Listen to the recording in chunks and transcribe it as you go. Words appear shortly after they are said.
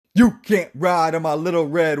can't ride on my little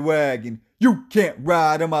red wagon. You can't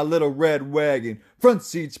ride on my little red wagon. Front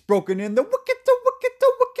seat's broken in the wicket, the wicket,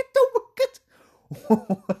 the wicket, the wicket.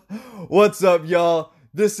 What's up, y'all?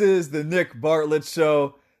 This is the Nick Bartlett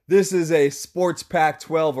Show. This is a Sports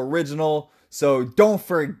Pac-12 original, so don't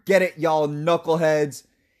forget it, y'all knuckleheads.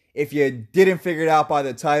 If you didn't figure it out by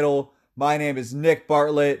the title, my name is Nick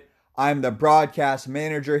Bartlett. I'm the broadcast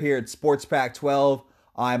manager here at Sports Pac-12.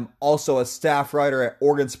 I'm also a staff writer at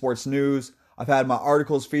Oregon Sports News. I've had my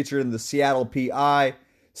articles featured in the Seattle PI,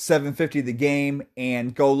 750 The Game,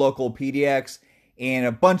 and Go Local PDX, and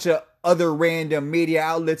a bunch of other random media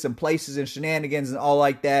outlets and places and shenanigans and all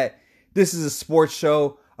like that. This is a sports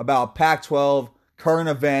show about Pac-12, current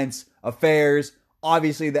events, affairs,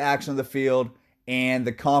 obviously the action of the field, and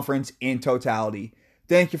the conference in totality.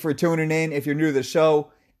 Thank you for tuning in. If you're new to the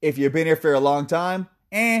show, if you've been here for a long time,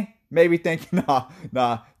 maybe thank you.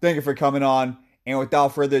 Thank you for coming on. And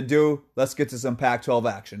without further ado, let's get to some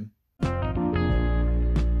Pac-12 action.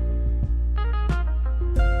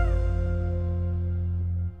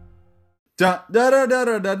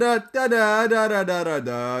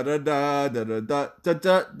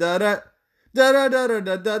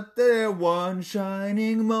 One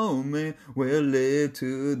shining moment will live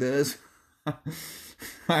to this.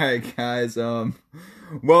 Alright guys,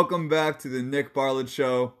 welcome back to the Nick Bartlett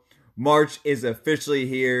Show. March is officially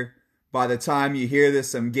here. By the time you hear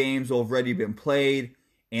this, some games will have already been played,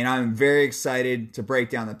 and I'm very excited to break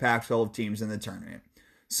down the Pac-12 teams in the tournament.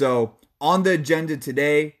 So, on the agenda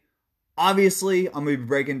today, obviously, I'm going to be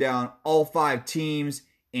breaking down all 5 teams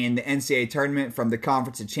in the NCAA tournament from the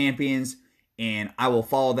Conference of Champions, and I will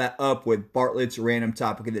follow that up with Bartlett's random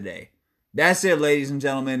topic of the day. That's it, ladies and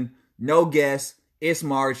gentlemen. No guess. It's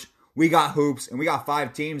March. We got hoops, and we got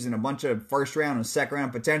 5 teams and a bunch of first round and second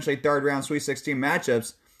round, potentially third round Sweet 16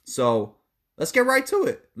 matchups. So, let's get right to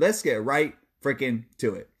it. Let's get right freaking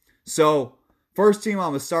to it. So, first team I'm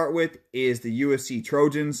going to start with is the USC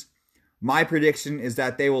Trojans. My prediction is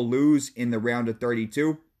that they will lose in the round of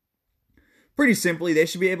 32. Pretty simply, they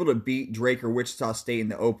should be able to beat Drake or Wichita State in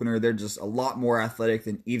the opener. They're just a lot more athletic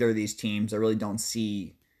than either of these teams. I really don't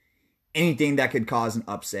see anything that could cause an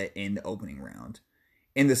upset in the opening round.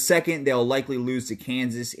 In the second, they'll likely lose to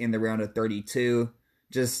Kansas in the round of 32.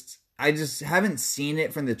 I just haven't seen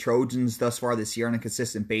it from the Trojans thus far this year on a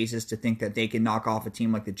consistent basis to think that they can knock off a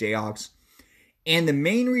team like the Jayhawks. And the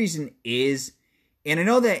main reason is, and I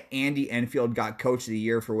know that Andy Enfield got Coach of the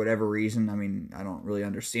Year for whatever reason. I mean, I don't really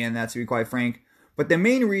understand that, to be quite frank. But the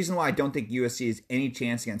main reason why I don't think USC has any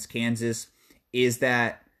chance against Kansas is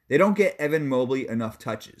that they don't get Evan Mobley enough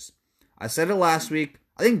touches. I said it last week.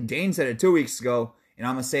 I think Dane said it 2 weeks ago. And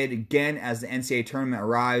I'm going to say it again as the NCAA tournament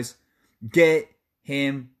arrives. Get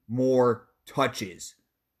him more touches.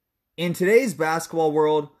 In today's basketball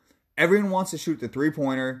world, everyone wants to shoot the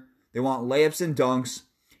three-pointer. They want layups and dunks.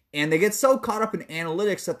 And they get so caught up in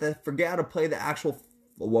analytics that they forget how to play the actual,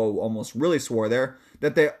 almost really swore there,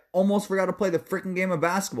 that they almost forgot to play the freaking game of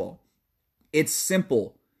basketball. It's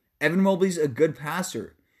simple. Evan Mobley's a good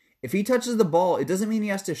passer. If he touches the ball, it doesn't mean he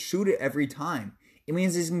has to shoot it every time. It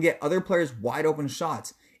means he's going to get other players wide open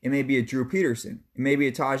shots. It may be a Drew Peterson. It may be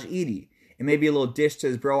a Taj Edey. It may be a little dish to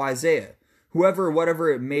his bro Isaiah.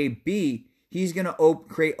 Whatever it may be, he's going to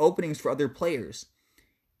create openings for other players.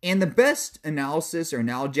 And the best analysis or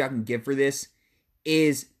analogy I can give for this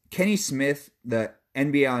is Kenny Smith, the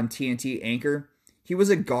NBA on TNT anchor. He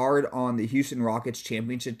was a guard on the Houston Rockets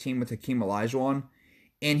championship team with Hakeem Olajuwon.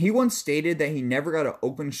 And he once stated that he never got an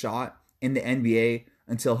open shot in the NBA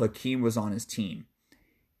until Hakeem was on his team.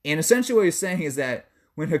 And essentially what he's saying is that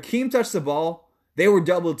when Hakeem touched the ball, they were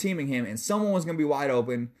double teaming him and someone was going to be wide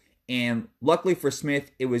open. And luckily for Smith,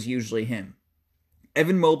 it was usually him.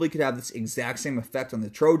 Evan Mobley could have this exact same effect on the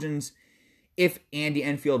Trojans. If Andy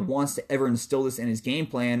Enfield wants to ever instill this in his game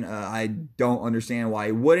plan, I don't understand why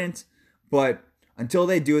he wouldn't. But until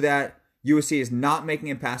they do that, USC is not making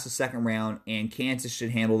it past the second round, and Kansas should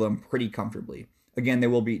handle them pretty comfortably. Again, they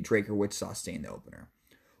will beat Drake or Wichita State in the opener.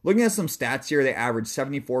 Looking at some stats here, they average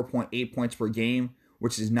 74.8 points per game,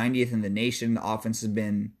 which is 90th in the nation. The offense has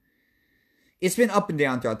been up and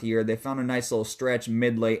down throughout the year. They found a nice little stretch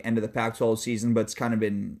mid-late end of the Pac-12 season, but it's kind of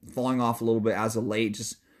been falling off a little bit as of late.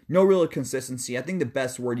 Just no real consistency. I think the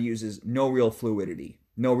best word to use is no real fluidity.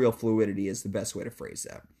 No real fluidity is the best way to phrase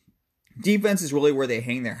that. Defense is really where they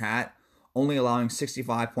hang their hat, only allowing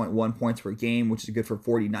 65.1 points per game, which is good for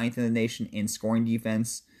 49th in the nation in scoring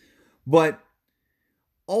defense. But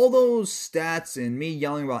all those stats and me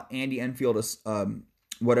yelling about Andy Enfield,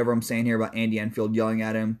 whatever I'm saying here about Andy Enfield yelling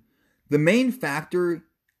at him, the main factor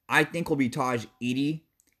I think will be Taj Edey.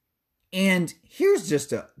 And here's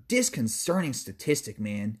just a disconcerting statistic,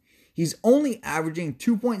 man. He's only averaging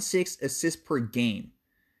 2.6 assists per game.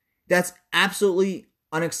 That's absolutely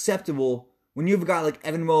unacceptable when you have a guy like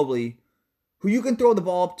Evan Mobley, who you can throw the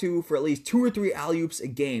ball up to for at least 2 or 3 alley-oops a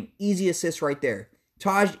game. Easy assists right there.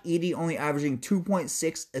 Taj Edey only averaging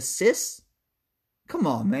 2.6 assists? Come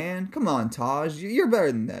on, man. Come on, Taj. You're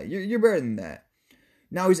better than that. You're better than that.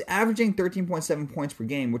 Now, he's averaging 13.7 points per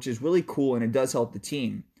game, which is really cool, and it does help the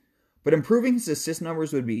team. But improving his assist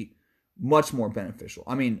numbers would be much more beneficial.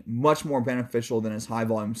 I mean, much more beneficial than his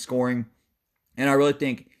high-volume scoring. And I really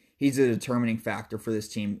think he's a determining factor for this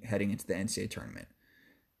team heading into the NCAA tournament.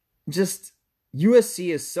 Just,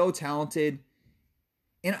 USC is so talented.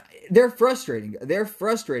 And they're frustrating. They're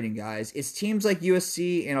frustrating, guys. It's teams like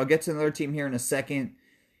USC, and I'll get to another team here in a second.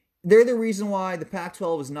 They're the reason why the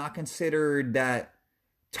Pac-12 is not considered that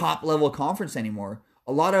top-level conference anymore.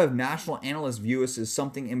 A lot of national analysts view us as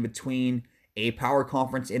something in between a power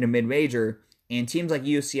conference and a mid-major, and teams like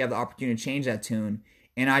USC have the opportunity to change that tune,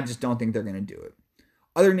 and I just don't think they're going to do it.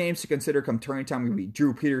 Other names to consider come tournament time would be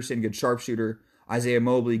Drew Peterson, good sharpshooter, Isaiah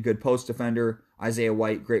Mobley, good post defender, Isaiah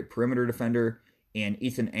White, great perimeter defender, and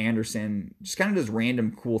Ethan Anderson just kind of does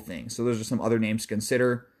random cool things. So those are some other names to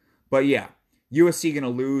consider. But yeah, USC going to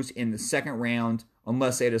lose in the second round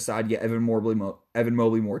unless they decide to get Evan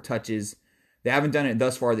Mobley more touches. They haven't done it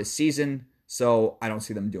thus far this season, so I don't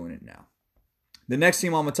see them doing it now. The next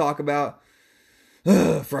team I'm going to talk about,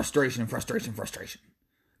 frustration.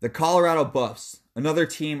 The Colorado Buffs, another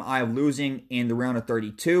team I am losing in the round of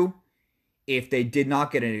 32. If they did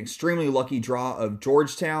not get an extremely lucky draw of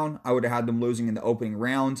Georgetown, I would have had them losing in the opening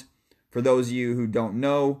round. For those of you who don't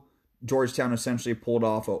know, Georgetown essentially pulled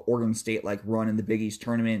off an Oregon State-like run in the Big East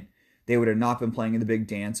tournament. They would have not been playing in the Big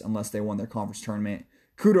Dance unless they won their conference tournament.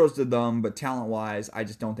 Kudos to them, but talent-wise, I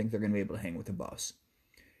just don't think they're going to be able to hang with the Buffs.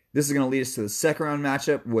 This is going to lead us to the second round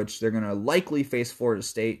matchup, which they're going to likely face Florida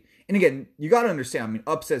State. And again, you got to understand, I mean,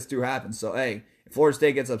 upsets do happen. So, hey, if Florida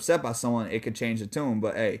State gets upset by someone, it could change the tune.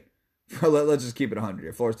 But, hey, let's just keep it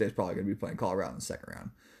 100. Florida State's probably going to be playing Colorado in the second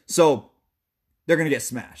round. So, they're going to get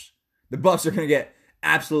smashed. The Buffs are going to get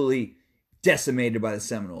absolutely decimated by the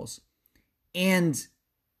Seminoles. And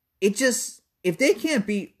it just, if they can't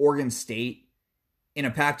beat Oregon State in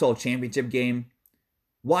a Pac-12 championship game,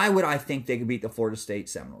 why would I think they could beat the Florida State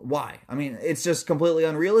Seminoles? Why? I mean, it's just completely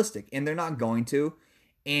unrealistic, and they're not going to.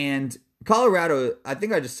 And Colorado, I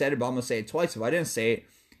think I just said it, but I'm going to say it twice if I didn't say it,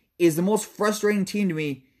 is the most frustrating team to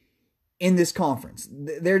me in this conference.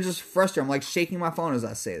 They're just frustrating. I'm like shaking my phone as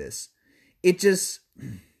I say this. It just,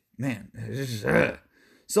 man.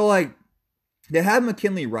 So, like, they have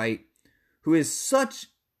McKinley Wright, who is such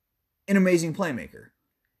an amazing playmaker.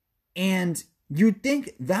 And you'd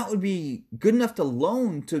think that would be good enough to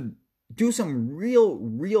loan to do some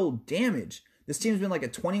real damage. This team's been like a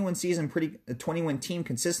 21 team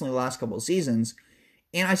consistently the last couple of seasons,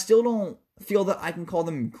 and I still don't feel that I can call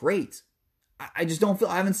them great. I just don't feel,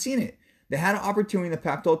 I haven't seen it. They had an opportunity in the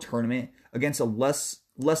Pac-12 tournament against a less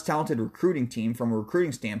talented recruiting team from a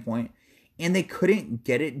recruiting standpoint, and they couldn't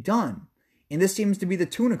get it done. And this seems to be the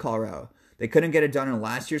tune of Colorado. They couldn't get it done in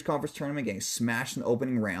last year's conference tournament, getting smashed in the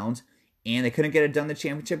opening round, and they couldn't get it done in the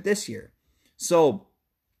championship this year. So,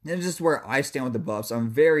 that's just where I stand with the Buffs. I'm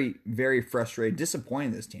very, very frustrated, disappointed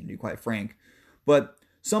in this team, to be quite frank. But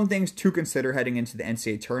some things to consider heading into the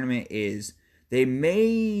NCAA tournament is they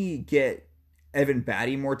may get Evan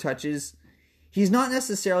Batty more touches. He's not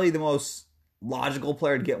necessarily the most logical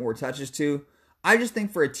player to get more touches to. I just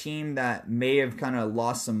think for a team that may have kind of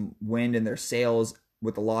lost some wind in their sails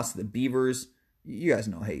with the loss of the Beavers, you guys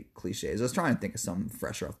know I hate cliches. I was trying to think of something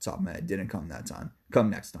fresher off the top of my head. It didn't come that time. Come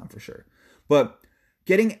next time for sure. But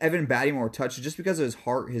getting Evan Batty more touches just because of his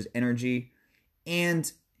heart, his energy,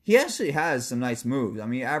 and he actually has some nice moves. I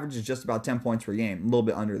mean, he averages just about 10 points per game, a little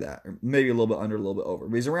bit under that, or maybe a little bit under, a little bit over.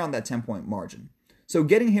 But he's around that 10-point margin. So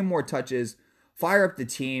getting him more touches, fire up the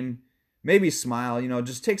team, maybe smile,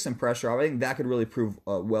 just take some pressure off. I think that could really prove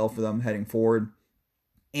well for them heading forward.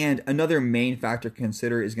 And another main factor to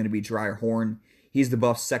consider is going to be Dreier Horn. He's the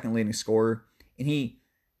Buffs' second leading scorer, and he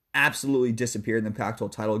absolutely disappeared in the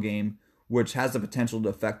Pac-12 title game, which has the potential to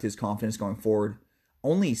affect his confidence going forward.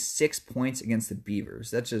 Only 6 points against the Beavers.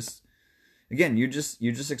 That's just, again, you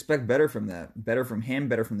just expect better from that. Better from him,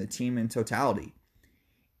 better from the team in totality.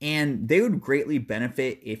 And they would greatly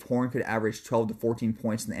benefit if Horn could average 12 to 14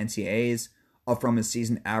 points in the NCAAs, up from his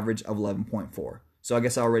season average of 11.4. So I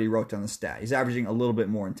guess I already wrote down the stat. He's averaging a little bit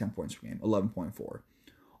more in 10 points per game, 11.4.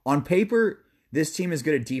 On paper, this team is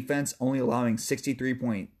good at defense, only allowing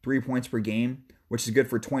 63.3 points per game, which is good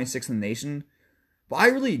for 26th in the nation. But I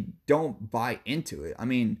really don't buy into it. I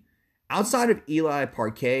mean, outside of Eli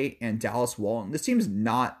Parquet and Dallas Walton, this team's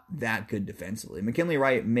not that good defensively. McKinley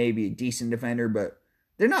Wright may be a decent defender, but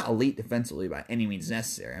they're not elite defensively by any means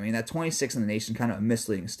necessary. I mean, that 26 in the nation, kind of a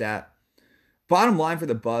misleading stat. Bottom line for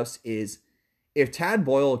the Buffs is if Tad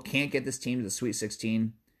Boyle can't get this team to the Sweet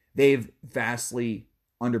 16, they've vastly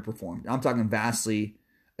underperformed. I'm talking vastly.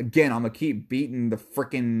 Again, I'm going to keep beating the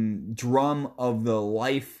freaking drum of the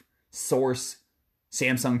life source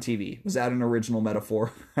Samsung TV. Was that an original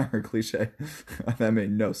metaphor or cliche? That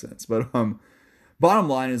made no sense. But bottom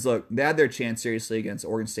line is, look, they had their chance seriously against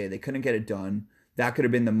Oregon State. They couldn't get it done. That could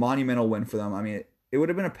have been the monumental win for them. I mean, it would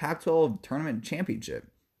have been a Pac-12 tournament championship.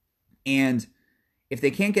 And if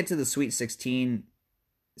they can't get to the Sweet 16,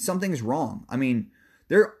 something's wrong. I mean,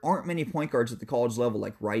 there aren't many point guards at the college level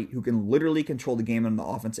like Wright who can literally control the game on the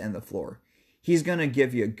offense and the floor. He's going to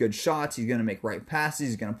give you good shots. He's going to make right passes.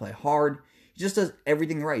 He's going to play hard. He just does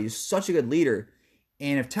everything right. He's such a good leader.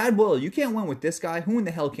 And if Tad Boyle, you can't win with this guy, who in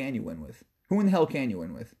the hell can you win with? Who in the hell can you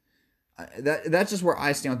win with? That's just where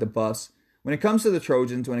I stand with the Buffs. When it comes to the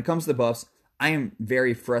Trojans, when it comes to the Buffs, I am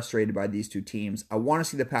very frustrated by these two teams. I want to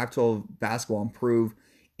see the Pac-12 basketball improve,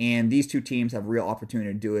 and these two teams have real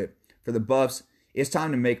opportunity to do it. For the Buffs, it's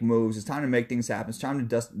time to make moves. It's time to make things happen. It's time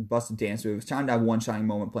to bust a dance move. It's time to have one shining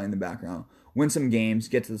moment play in the background. Win some games,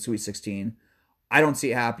 get to the Sweet 16. I don't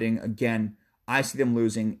see it happening. Again, I see them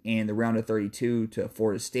losing in the round of 32 to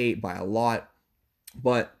Florida State by a lot,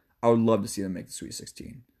 but I would love to see them make the Sweet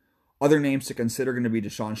 16. Other names to consider are going to be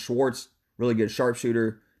Deshaun Schwartz, really good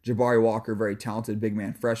sharpshooter, Jabari Walker, very talented big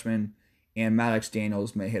man freshman, and Maddox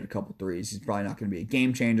Daniels may hit a couple threes. He's probably not going to be a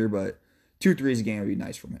game changer, but 2 threes a game would be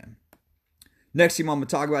nice from him. Next team I'm going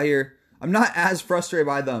to talk about here, I'm not as frustrated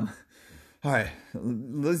by them. All right,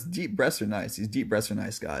 those deep breaths are nice. These deep breaths are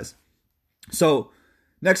nice, guys. So,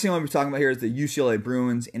 next thing I'm going to be talking about here is the UCLA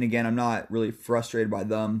Bruins. And again, I'm not really frustrated by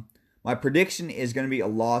them. My prediction is going to be a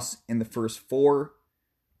loss in the first 4.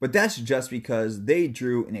 But that's just because they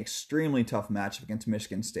drew an extremely tough matchup against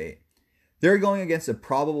Michigan State. They're going against a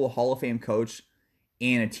probable Hall of Fame coach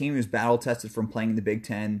and a team who's battle-tested from playing in the Big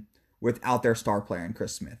Ten without their star player in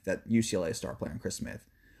Chris Smith, that UCLA star player in Chris Smith.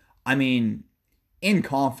 I mean, in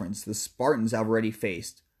conference, the Spartans have already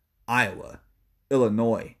faced Iowa,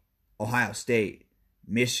 Illinois, Ohio State,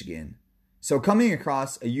 Michigan. So coming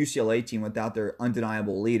across a UCLA team without their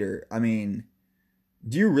undeniable leader, I mean,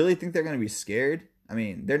 do you really think they're going to be scared? I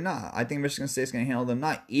mean, they're not. I think Michigan State's going to handle them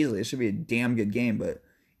not easily. It should be a damn good game, but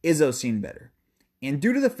Izzo's seen better. And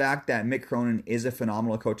due to the fact that Mick Cronin is a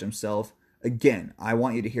phenomenal coach himself, again, I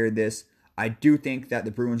want you to hear this. I do think that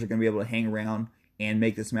the Bruins are going to be able to hang around and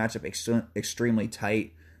make this matchup extremely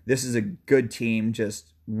tight. This is a good team,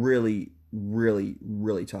 just really, really,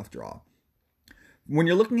 really tough draw. When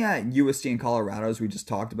you're looking at USC and Colorado, as we just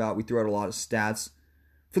talked about, we threw out a lot of stats.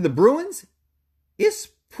 For the Bruins, it's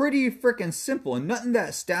pretty freaking simple and nothing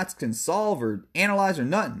that stats can solve or analyze or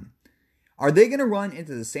nothing. Are they going to run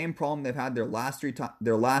into the same problem they've had their last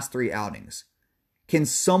 3 outings? Can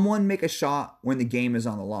someone make a shot when the game is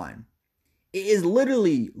on the line? It is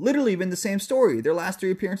literally been the same story their last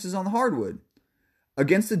 3 appearances on the hardwood.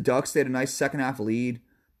 Against the Ducks, they had a nice second half lead,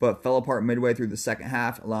 but fell apart midway through the second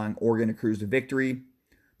half, allowing Oregon to cruise to victory.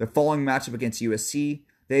 The following matchup against USC,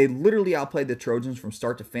 they literally outplayed the Trojans from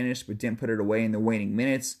start to finish, but didn't put it away in the waning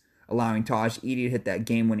minutes, allowing Taj Edey to hit that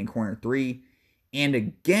game-winning corner 3. And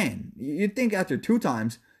again, you'd think after 2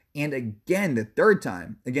 times, and again the 3rd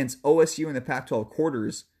time, against OSU in the Pac-12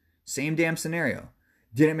 quarters, same damn scenario.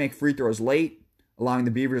 Didn't make free throws late, allowing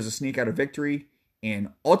the Beavers to sneak out a victory,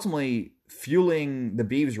 and ultimately fueling the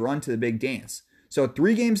Beavs' run to the big dance. So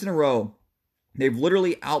 3 games in a row, they've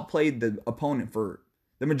literally outplayed the opponent for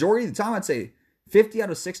the majority of the time. I'd say 50 out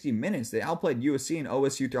of 60 minutes. They outplayed USC and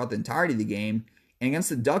OSU throughout the entirety of the game. And against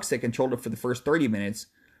the Ducks, they controlled it for the first 30 minutes.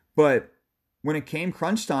 But when it came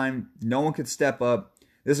crunch time, no one could step up.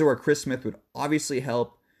 This is where Chris Smith would obviously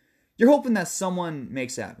help. You're hoping that someone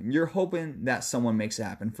makes it happen. You're hoping that someone makes it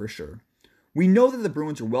happen for sure. We know that the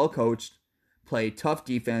Bruins are well coached, play tough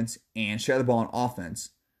defense, and share the ball on offense.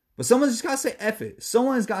 But someone's just got to say F it.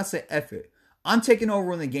 Someone has got to say F it. I'm taking over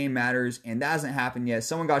when the game matters, and that hasn't happened yet.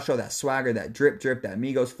 Someone got to show that swagger, that drip, that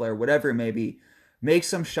Migos flair, whatever it may be. Make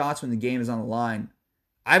some shots when the game is on the line.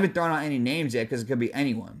 I haven't thrown out any names yet because it could be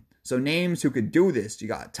anyone. So names who could do this, you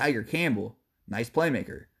got Tiger Campbell, nice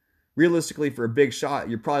playmaker. Realistically, for a big shot,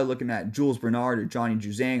 you're probably looking at Jules Bernard or Johnny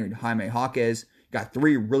Juzang or Jaime Jaquez. You got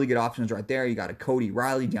 3 really good options right there. You got a Cody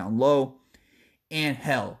Riley down low. And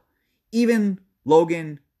hell, even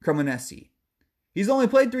Logan Cremonesi. He's only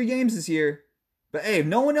played 3 games this year. But hey, if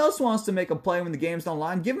no one else wants to make a play when the game's on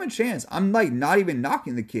line, give him a chance. I'm not even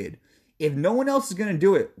knocking the kid. If no one else is going to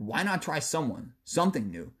do it, why not try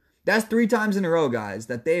something new? That's 3 times in a row, guys,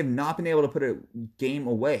 that they have not been able to put a game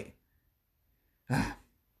away.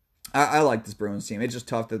 I like this Bruins team. It's just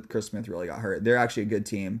tough that Chris Smith really got hurt. They're actually a good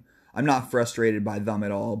team. I'm not frustrated by them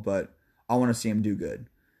at all, but I want to see them do good.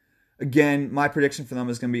 Again, my prediction for them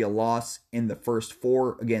is going to be a loss in the first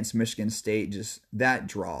 4 against Michigan State. Just that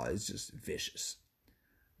draw is just vicious.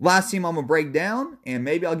 Last team I'm going to break down, and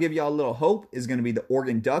maybe I'll give y'all a little hope, is going to be the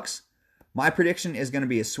Oregon Ducks. My prediction is going to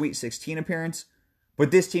be a Sweet 16 appearance,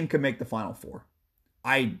 but this team could make the Final Four.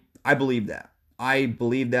 I believe that. I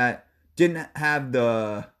believe that. Didn't have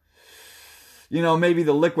the, maybe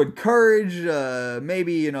the liquid courage,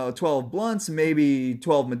 maybe, 12 blunts, maybe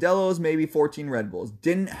 12 Modelo's, maybe 14 Red Bulls.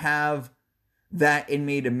 Didn't have that in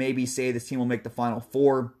me to maybe say this team will make the Final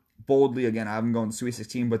Four boldly. Again, I haven't gone to Sweet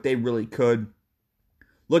 16, but they really could.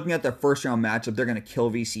 Looking at their first round matchup, they're going to kill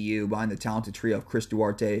VCU behind the talented trio of Chris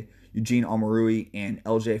Duarte, Eugene Omoruyi, and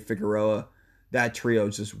LJ Figueroa. That trio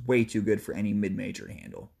is just way too good for any mid-major to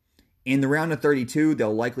handle. In the round of 32,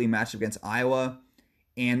 they'll likely match against Iowa.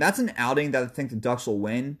 And that's an outing that I think the Ducks will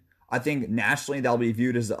win. I think nationally that'll be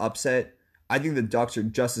viewed as the upset. I think the Ducks are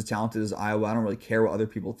just as talented as Iowa. I don't really care what other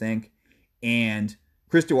people think. And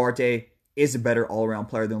Chris Duarte is a better all-around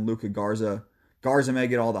player than Luka Garza. Garza may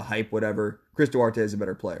get all the hype, whatever. Chris Duarte is a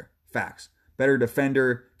better player. Facts. Better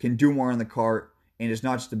defender, can do more on the cart, and it's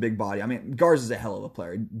not just a big body. I mean, Garza's a hell of a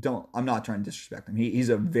player. I'm not trying to disrespect him. He's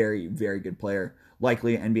a very, very good player.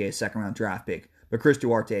 Likely an NBA second-round draft pick. But Chris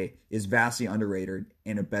Duarte is vastly underrated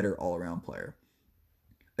and a better all-around player.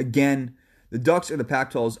 Again, the Ducks are the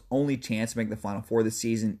Pac-12's only chance to make the Final Four this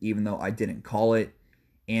season, even though I didn't call it.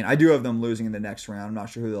 And I do have them losing in the next round. I'm not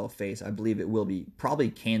sure who they'll face. I believe it will be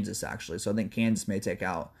probably Kansas, actually. So I think Kansas may take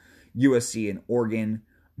out USC and Oregon.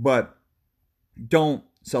 But don't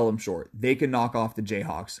sell them short. They can knock off the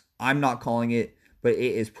Jayhawks. I'm not calling it, but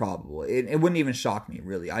it is probable. It wouldn't even shock me,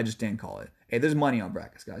 really. I just didn't call it. Hey, there's money on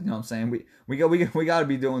brackets, guys. You know what I'm saying? We got to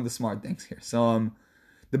be doing the smart things here. So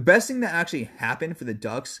the best thing that actually happened for the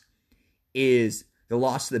Ducks is the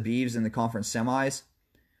loss to the Beavs in the conference semis.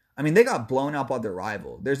 I mean, they got blown out by their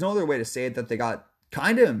rival. There's no other way to say it that they got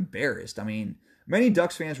kind of embarrassed. I mean, many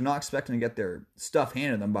Ducks fans were not expecting to get their stuff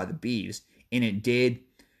handed to them by the Beavs, and it did.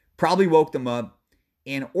 Probably woke them up.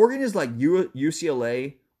 And Oregon is like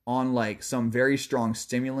UCLA on like some very strong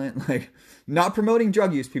stimulant, like not promoting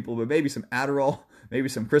drug use, people, but maybe some Adderall, maybe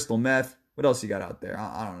some crystal meth. What else you got out there?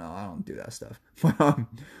 I don't know. I don't do that stuff. But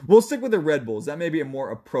we'll stick with the Red Bulls. That may be a more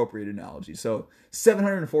appropriate analogy. So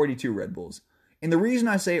 742 Red Bulls. And the reason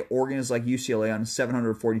I say Oregon is like UCLA on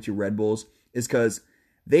 742 Red Bulls is because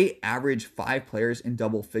they average 5 players in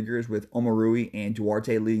double figures, with Omoruyi and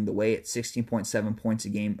Duarte leading the way at 16.7 points a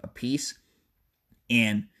game apiece.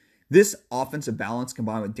 And this offensive balance,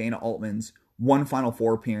 combined with Dana Altman's 1 Final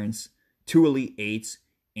Four appearance, 2 Elite Eights,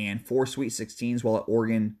 and 4 Sweet 16s while at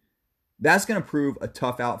Oregon, that's going to prove a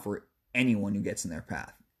tough out for anyone who gets in their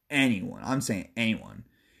path. Anyone. I'm saying anyone.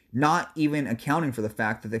 Not even accounting for the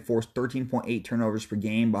fact that they forced 13.8 turnovers per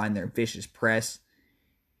game behind their vicious press.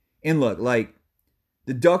 And look, like,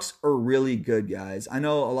 the Ducks are really good, guys. I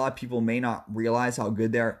know a lot of people may not realize how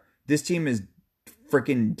good they are. This team is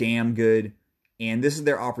freaking damn good. And this is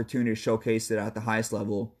their opportunity to showcase it at the highest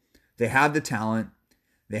level. They have the talent.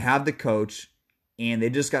 They have the coach. And they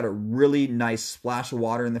just got a really nice splash of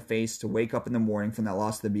water in the face to wake up in the morning from that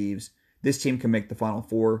loss to the Beavs. This team can make the Final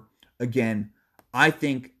Four. Again, I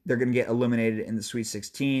think they're going to get eliminated in the Sweet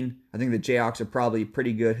 16. I think the Jayhawks are probably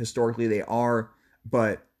pretty good. Historically, they are.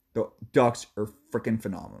 But the Ducks are freaking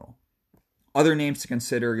phenomenal. Other names to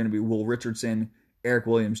consider are going to be Will Richardson, Eric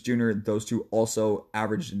Williams Jr. Those two also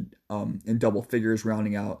averaged in double figures,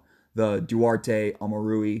 rounding out the Duarte,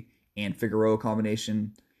 Omoruyi, and Figueroa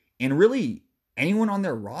combination. And really, anyone on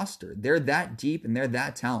their roster. They're that deep and they're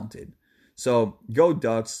that talented. So, go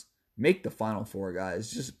Ducks. Make the Final Four, guys.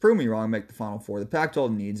 Just prove me wrong, make the Final Four. The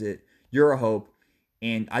Pac-12 needs it. You're a hope.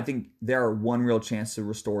 And I think there are one real chance to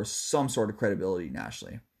restore some sort of credibility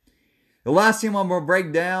nationally. The last team I'm going to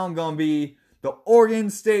break down going to be the Oregon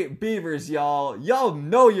State Beavers, y'all. Y'all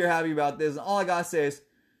know you're happy about this. All I got to say is,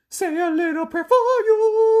 say a little prayer for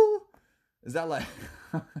you. Is that like...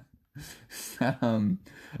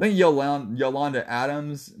 I think Yolanda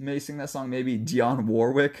Adams may sing that song. Maybe Dionne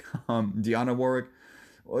Warwick. Deanna Warwick.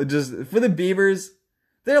 Just for the Beavers,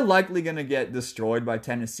 they're likely going to get destroyed by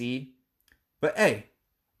Tennessee. But hey,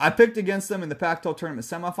 I picked against them in the Pac-12 tournament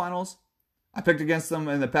semifinals. I picked against them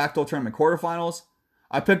in the Pac-12 tournament quarterfinals.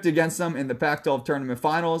 I picked against them in the Pac-12 tournament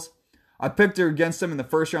finals. I picked against them in the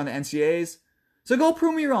first round of the NCAAs. So go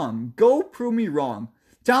prove me wrong. Go prove me wrong.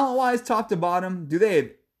 Talent-wise, top to bottom, do they have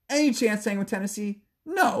any chance staying with Tennessee?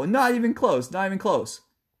 No, not even close. Not even close.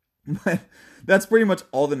 But that's pretty much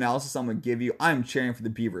all the analysis I'm going to give you. I'm cheering for the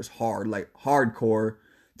Beavers hard, like hardcore.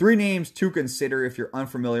 3 names to consider if you're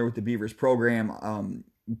unfamiliar with the Beavers program.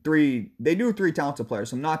 They do 3 talented players,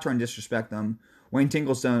 so I'm not trying to disrespect them. Wayne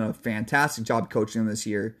Tinkle's done a fantastic job coaching them this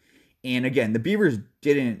year. And again, the Beavers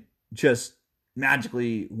didn't just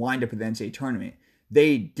magically wind up at the NCAA tournament.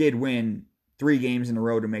 They did win 3 games in a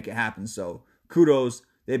row to make it happen. So kudos.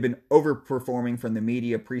 They've been overperforming from the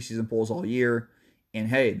media preseason polls all year. And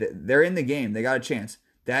hey, they're in the game. They got a chance.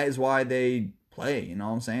 That is why they play. You know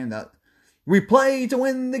what I'm saying? That we play to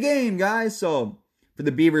win the game, guys. So for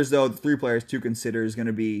the Beavers, though, the 3 players to consider is going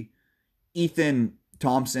to be Ethan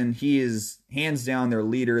Thompson. He is hands down their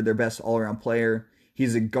leader, their best all-around player.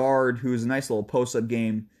 He's a guard who's a nice little post-up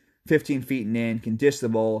game, 15 feet and in, can dish the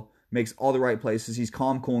ball, makes all the right places. He's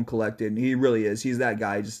calm, cool, and collected. He really is. He's that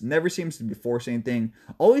guy. Just never seems to be forcing anything.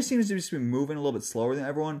 Always seems to just be moving a little bit slower than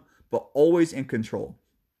everyone, but always in control.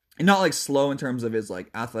 And not like slow in terms of his like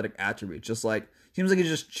athletic attributes. Just like, seems like he's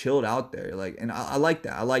just chilled out there. Like, and I like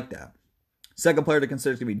that. I like that. Second player to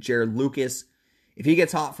consider is going to be Jared Lucas. If he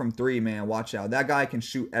gets hot from 3, man, watch out. That guy can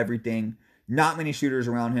shoot everything. Not many shooters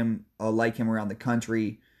around him like him around the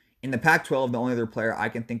country. In the Pac-12, the only other player I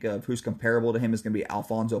can think of who's comparable to him is going to be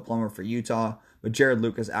Alfonso Plummer for Utah. But Jared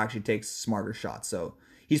Lucas actually takes smarter shots. So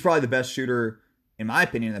he's probably the best shooter, in my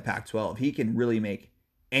opinion, in the Pac-12. He can really make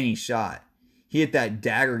any shot. He hit that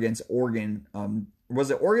dagger against Oregon.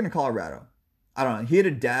 Was it Oregon or Colorado? I don't know. He hit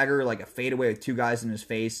a dagger, like a fadeaway with 2 guys in his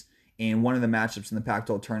face in one of the matchups in the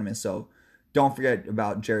Pac-12 tournament. So don't forget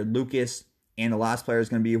about Jared Lucas. And the last player is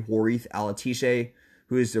going to be Warith Alatishe,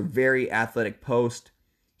 who is a very athletic post.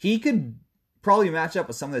 He could probably match up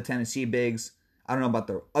with some of the Tennessee bigs. I don't know about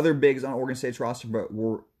the other bigs on Oregon State's roster, but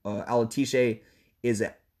Alatishe is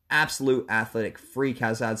an absolute athletic freak.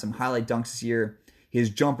 Has had some highlight dunks this year. His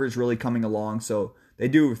jumper is really coming along. So they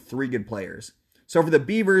do have 3 good players. So for the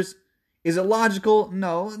Beavers, is it logical?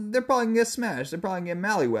 No. They're probably going to get smashed. They're probably going to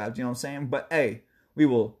get mallywapped. You know what I'm saying? But hey, we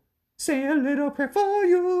will say a little prayer for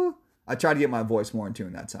you. I tried to get my voice more in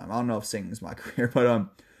tune that time. I don't know if singing is my career. But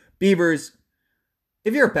Beavers,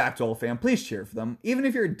 if you're a Pac-12 fan, please cheer for them. Even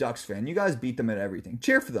if you're a Ducks fan, you guys beat them at everything.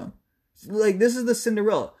 Cheer for them. Like, this is the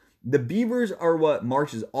Cinderella. The Beavers are what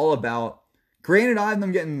March is all about. Granted, I have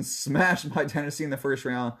them getting smashed by Tennessee in the first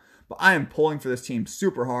round, but I am pulling for this team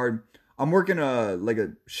super hard. I'm working a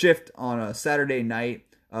shift on a Saturday night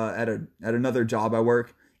at another job I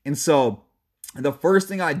work, and so the first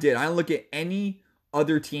thing I did, I didn't look at any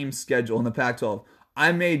other team's schedule in the Pac-12.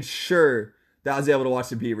 I made sure that I was able to watch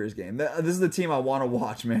the Beavers game. This is the team I want to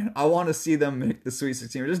watch, man. I want to see them make the Sweet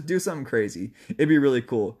 16 or just do something crazy. It'd be really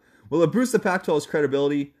cool. Will it boost the Pac-12's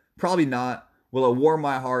credibility? Probably not. Will it warm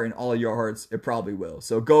my heart and all of your hearts? It probably will.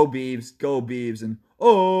 So go Beavs, and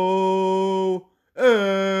OSU.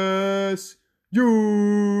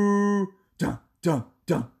 Dun, dun,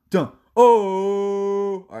 dun, dun.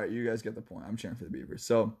 Oh. All right, you guys get the point. I'm cheering for the Beavers.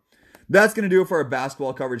 So that's going to do it for our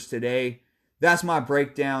basketball coverage today. That's my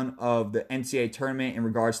breakdown of the NCAA tournament in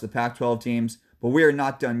regards to the Pac-12 teams. But we are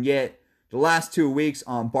not done yet. The last 2 weeks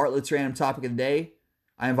on Bartlett's Random Topic of the Day,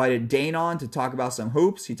 I invited Dane on to talk about some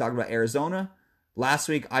hoops. He talked about Arizona. Last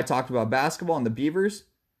week, I talked about basketball and the Beavers.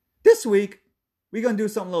 This week, we're going to do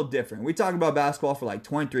something a little different. We talked about basketball for like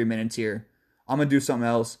 23 minutes here. I'm going to do something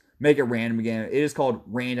else. Make it random again. It is called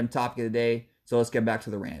Random Topic of the Day. So let's get back to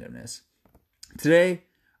the randomness. Today,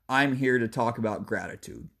 I'm here to talk about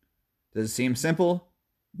gratitude. Does it seem simple?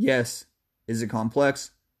 Yes. Is it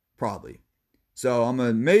complex? Probably. So I'm going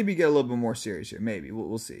to maybe get a little bit more serious here. Maybe.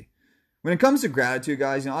 We'll see. When it comes to gratitude,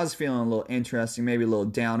 guys, I was feeling a little interesting, maybe a little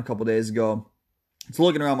down a couple days ago. It's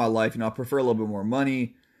looking around my life, I prefer a little bit more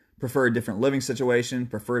money, prefer a different living situation,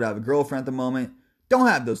 prefer to have a girlfriend at the moment. Don't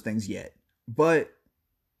have those things yet. But,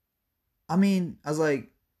 I was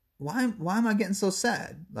like, why am I getting so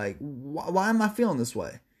sad? Like, why am I feeling this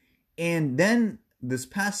way? And then this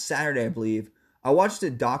past Saturday, I believe, I watched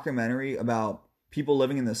a documentary about people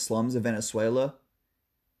living in the slums of Venezuela.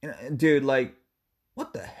 And dude, like,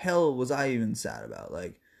 what the hell was I even sad about?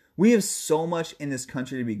 Like, we have so much in this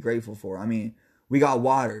country to be grateful for. We got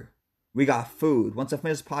water. We got food. Once I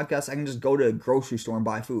finish this podcast, I can just go to a grocery store and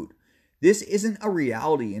buy food. This isn't a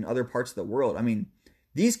reality in other parts of the world.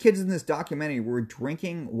 These kids in this documentary were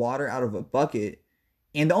drinking water out of a bucket,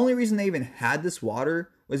 and the only reason they even had this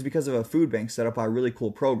water was because of a food bank set up by a really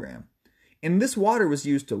cool program. And this water was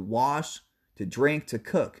used to wash, to drink, to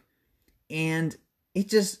cook. And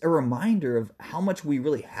it's just a reminder of how much we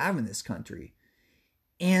really have in this country.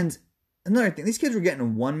 And another thing, these kids were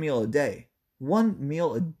getting 1 meal a day. 1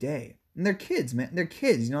 meal a day. And they're kids, man. They're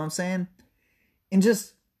kids, you know what I'm saying? And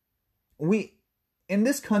just, in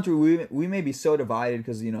this country, we may be so divided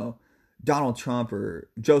because, Donald Trump or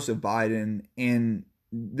Joseph Biden, and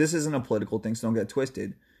this isn't a political thing, so don't get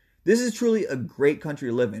twisted. This is truly a great country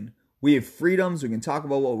to live in. We have freedoms. We can talk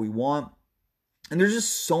about what we want. And there's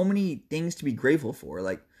just so many things to be grateful for.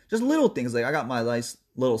 Like, just little things. Like, I got my nice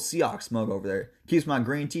little Seahawks mug over there. Keeps my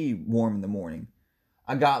green tea warm in the morning.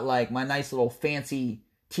 I got, like, my nice little fancy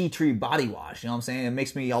tea tree body wash. You know what I'm saying? It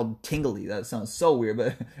makes me all tingly. That sounds so weird,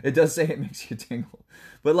 but it does say it makes you tingle.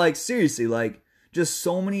 But, like, seriously, like, just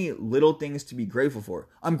so many little things to be grateful for.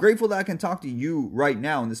 I'm grateful that I can talk to you right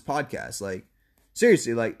now in this podcast. Like,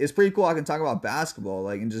 seriously, like, it's pretty cool I can talk about basketball,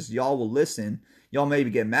 like, and just y'all will listen. Y'all maybe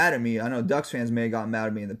get mad at me. I know Ducks fans may have gotten mad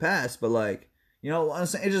at me in the past, but, like, I'm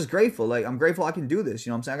saying, it's just grateful. Like, I'm grateful I can do this. You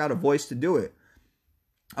know what I'm saying? I got a voice to do it.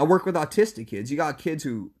 I work with autistic kids. You got kids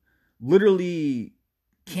who literally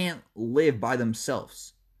can't live by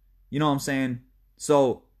themselves. You know what I'm saying?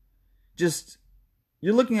 So, just,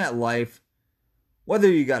 you're looking at life, whether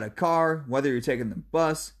you got a car, whether you're taking the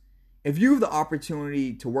bus, if you have the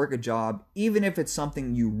opportunity to work a job, even if it's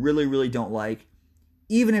something you really, really don't like,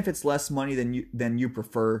 even if it's less money than you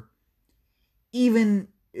prefer, even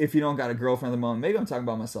if you don't got a girlfriend at the moment, maybe I'm talking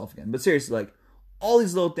about myself again, but seriously, like, all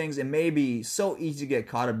these little things, it may be so easy to get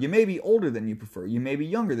caught up. You may be older than you prefer. You may be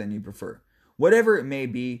younger than you prefer. Whatever it may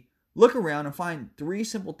be, look around and find 3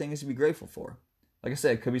 simple things to be grateful for. Like I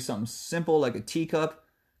said, it could be something simple like a teacup,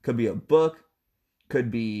 could be a book,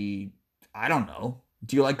 could be, I don't know.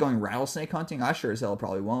 Do you like going rattlesnake hunting? I sure as hell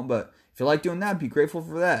probably won't, but if you like doing that, be grateful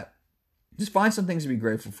for that. Just find some things to be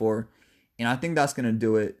grateful for, and I think that's going to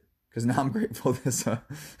do it, because now I'm grateful this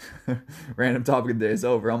random topic of the day is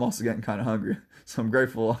over. I'm also getting kind of hungry, so I'm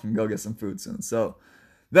grateful I can go get some food soon. So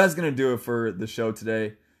that's going to do it for the show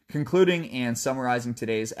today. Concluding and summarizing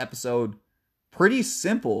today's episode, pretty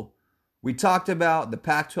simple. We talked about the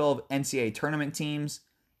Pac-12 NCAA tournament teams,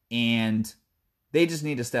 and they just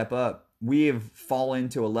need to step up. We have fallen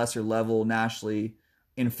to a lesser level nationally.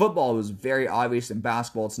 In football, it was very obvious. In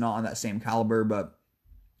basketball, it's not on that same caliber, but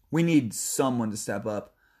we need someone to step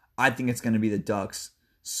up. I think it's going to be the Ducks.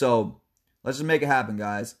 So let's just make it happen,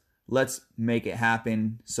 guys. Let's make it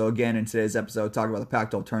happen. So again, in today's episode, talk about the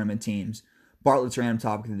Pac-12 tournament teams. Bartlett's random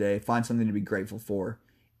topic of the day. Find something to be grateful for.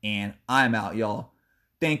 And I'm out, y'all.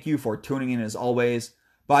 Thank you for tuning in as always.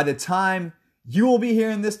 By the time you will be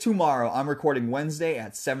hearing this tomorrow, I'm recording Wednesday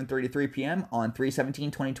at 7:33 p.m. on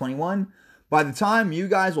 3/17/2021. By the time you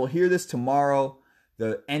guys will hear this tomorrow,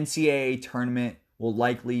 the NCAA tournament will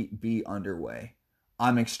likely be underway.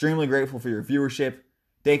 I'm extremely grateful for your viewership.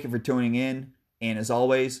 Thank you for tuning in. And as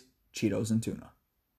always, Cheetos and tuna.